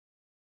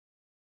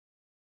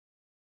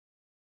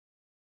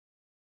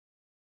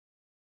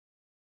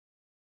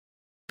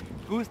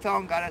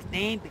Goosetown got its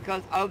name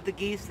because of the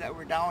geese that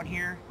were down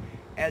here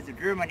as the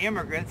German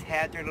immigrants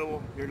had their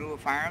little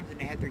farms, and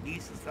they had their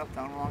geese and stuff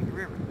down along the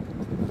river.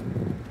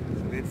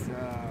 So it's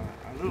a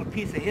little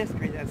piece of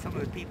history that some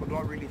of the people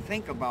don't really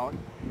think about.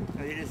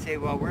 They just say,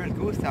 well, where's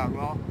Goosetown?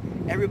 Well,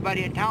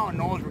 everybody in town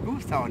knows where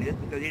Goosetown is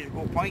because you just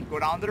go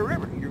down to the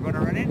river. You're going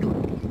to run into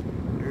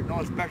it. There's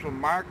no special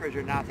markers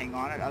or nothing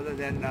on it other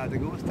than the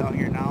Goosetown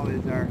here now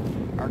is our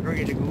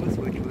Gertie the Goose,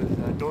 which was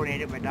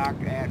donated by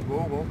Dr. Ann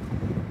Vogel.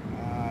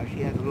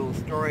 She has a little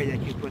story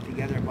that she put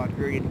together about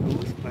Gertie the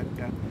Goose, but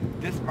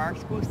this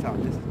marks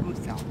Goosetown. This is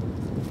Goosetown.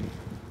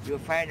 You'll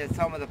find that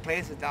some of the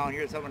places down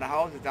here, some of the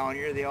houses down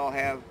here, they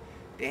have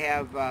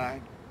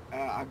a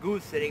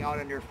goose sitting out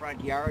in their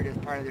front yard as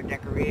part of their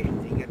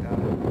decorations. You get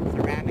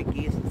ceramic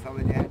geese and stuff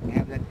like that, and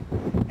have that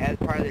as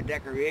part of their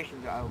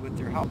decorations with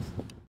their house.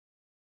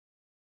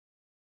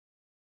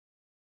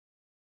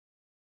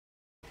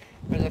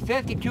 There's a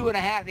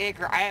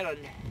 52.5-acre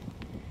island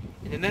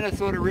in the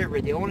Minnesota River,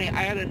 the only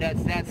island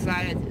that's that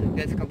size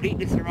that's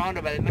completely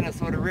surrounded by the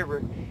Minnesota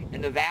River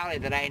in the valley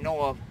that I know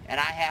of, and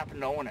I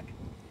happen to own it.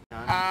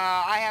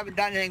 I haven't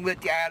done anything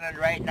with the island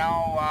right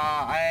now.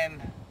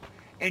 I'm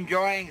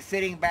enjoying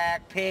sitting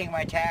back, paying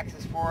my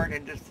taxes for it,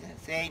 and just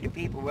saying to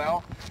people,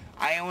 well,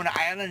 I own an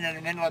island in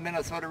the middle of the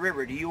Minnesota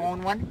River. Do you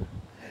own one?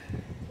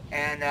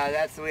 And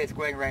that's the way it's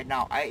going right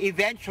now.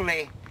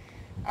 Eventually,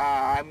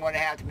 I'm going to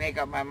have to make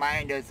up my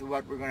mind as to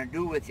what we're going to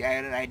do with the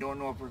island. I don't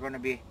know if we're going to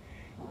be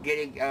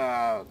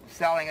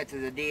selling it to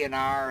the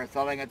DNR or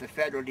selling it to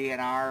federal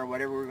DNR or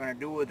whatever we're going to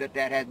do with it.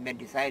 That hasn't been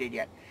decided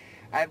yet.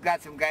 I've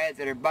got some guys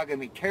that are bugging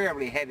me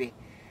terribly heavy.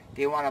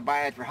 They want to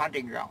buy it for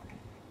hunting ground,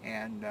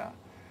 and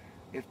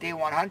if they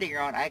want hunting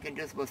ground, I can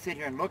just go sit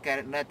here and look at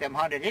it and let them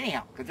hunt it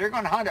anyhow, because they're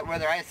going to hunt it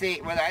whether I say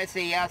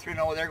yes or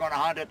no. They're going to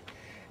hunt it,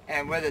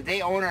 and whether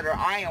they own it or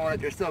I own it,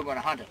 they're still going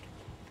to hunt it.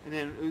 And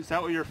then, is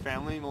that what your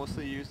family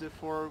mostly used it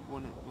for?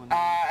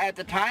 At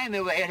the time,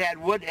 it had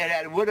wood. It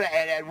had wood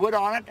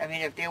on it. I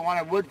mean, if they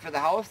wanted wood for the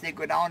house, they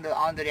go down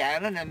onto the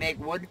island and make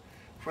wood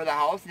for the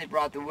house. And they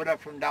brought the wood up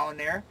from down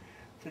there,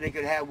 so they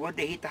could have wood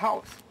to heat the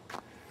house.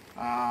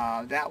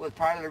 That was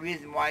part of the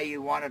reason why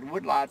you wanted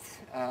woodlots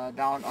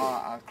down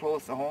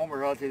close to home or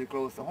relatively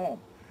close to home.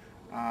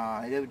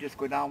 They would just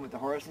go down with the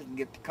horses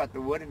and cut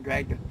the wood and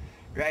drag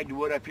the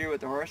wood up here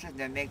with the horses, and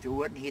then make the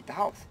wood and heat the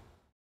house.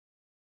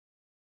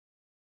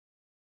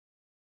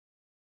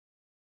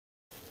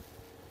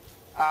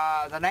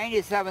 The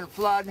 97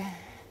 flood,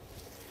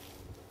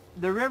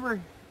 the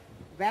river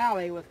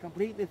valley was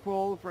completely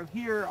full from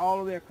here all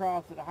the way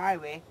across to the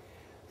highway,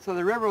 so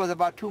the river was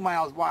about 2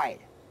 miles wide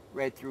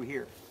right through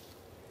here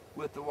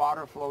with the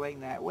water flowing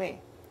that way.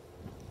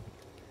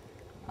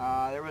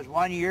 There was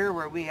one year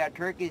where we had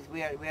turkeys,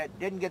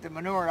 didn't get the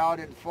manure out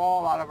in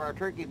fall out of our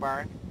turkey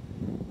barn,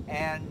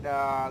 and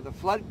the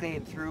flood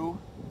came through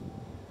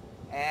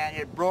and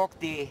it broke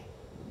the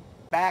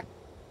back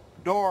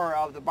door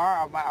of the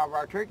barn of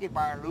our turkey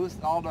barn loose,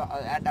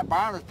 and the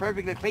barn was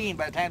perfectly clean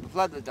by the time the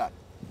flood was done.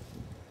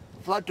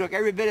 The flood took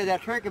every bit of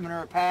that turkey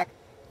manure pack,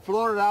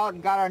 floated out,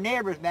 and got our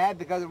neighbors mad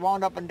because it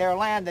wound up in their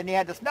land, and they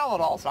had to smell it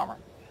all summer.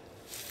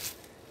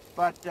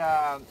 But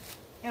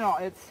you know,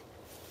 it's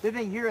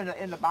living here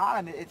in the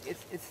bottom.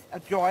 It's a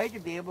joy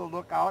to be able to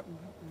look out and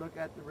look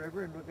at the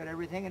river and look at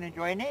everything and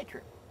enjoy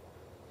nature.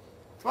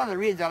 It's one of the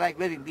reasons I like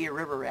living, be a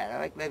river rat. I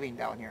like living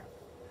down here.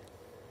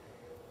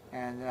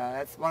 And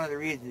that's one of the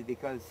reasons,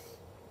 because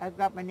I've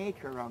got my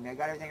nature around me. I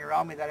got everything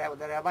around me that I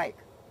like,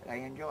 that I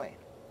enjoy.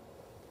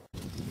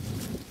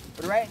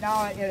 But right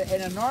now,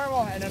 in a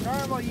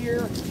normal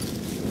year,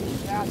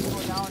 you have to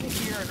go down to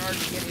here in order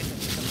to get into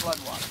the flood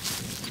water.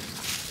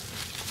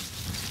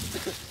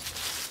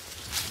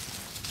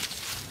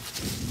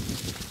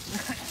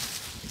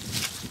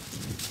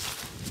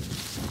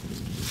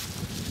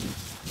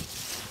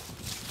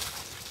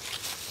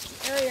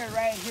 The area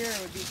right here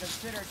would be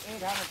considered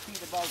 800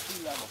 feet above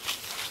sea level.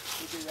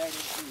 We'd be right in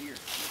through here, 800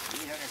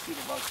 feet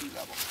above sea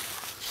level.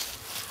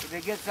 If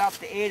it gets up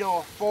to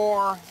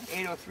 804,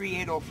 803,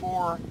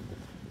 804,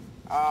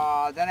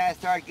 then I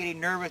start getting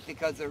nervous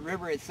because the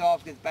river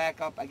itself gets back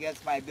up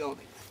against my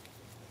buildings.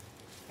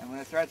 And when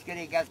it starts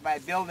getting against my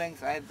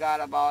buildings, I've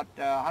got about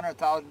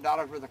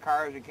 $100,000 worth of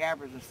cars and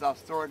campers and stuff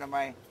stored in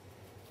my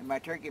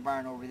turkey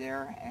barn over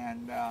there,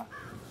 and I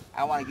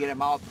want to get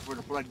them out before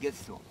the flood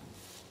gets to them.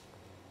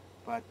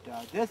 But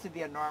this would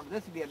be a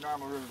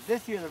normal river.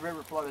 This year the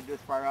river flooded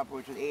this far up,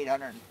 which is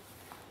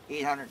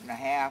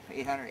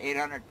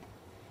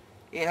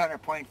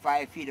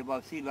 800.5 feet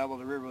above sea level.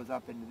 The river was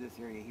up into this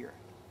area here.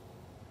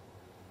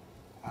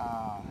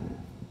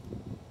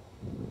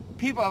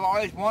 People have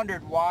always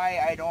wondered why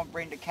I don't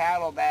bring the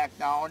cattle back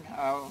down.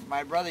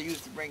 My brother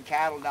used to bring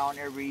cattle down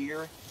every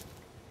year.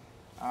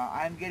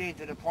 I'm getting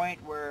to the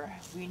point where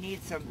we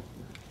need some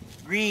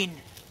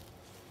green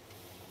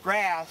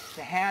grass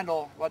to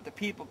handle what the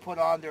people put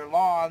on their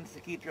lawns to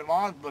keep their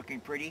lawns looking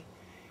pretty.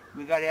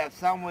 We've got to have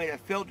some way to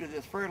filter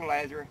this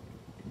fertilizer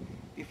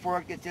before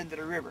it gets into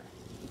the river.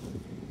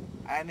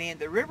 I mean,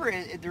 the river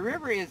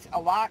is a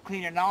lot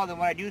cleaner now than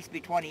what it used to be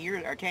 20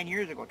 years or 10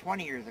 years ago,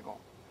 20 years ago.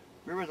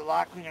 The river's a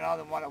lot cleaner now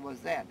than what it was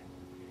then.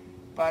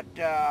 But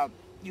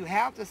you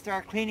have to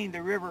start cleaning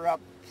the river up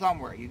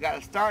somewhere. You got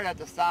to start at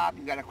the stop.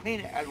 You got to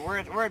clean it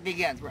where it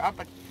begins. We're up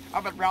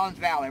at Browns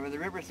Valley, where the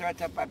river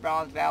starts up at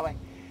Browns Valley.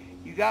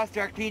 You got to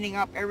start cleaning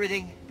up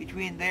everything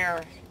between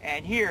there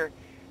and here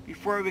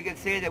before we can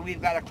say that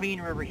we've got a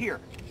clean river here.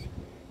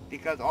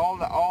 Because all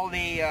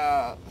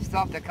the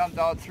stuff that comes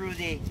out through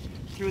the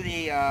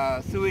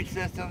sewage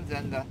systems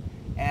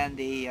and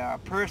the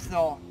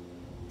personal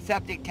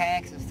septic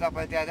tanks and stuff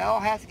like that, that all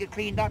has to get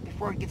cleaned up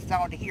before it gets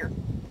down to here.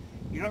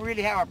 You don't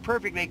really have a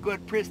perfectly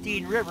good,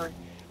 pristine river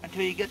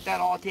until you get that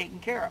all taken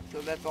care of.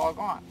 So that's all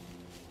gone.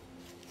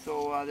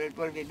 So there's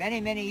going to be many,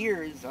 many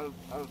years of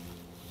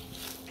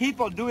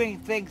people doing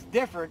things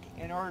different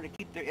in order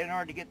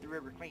to get the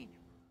river clean.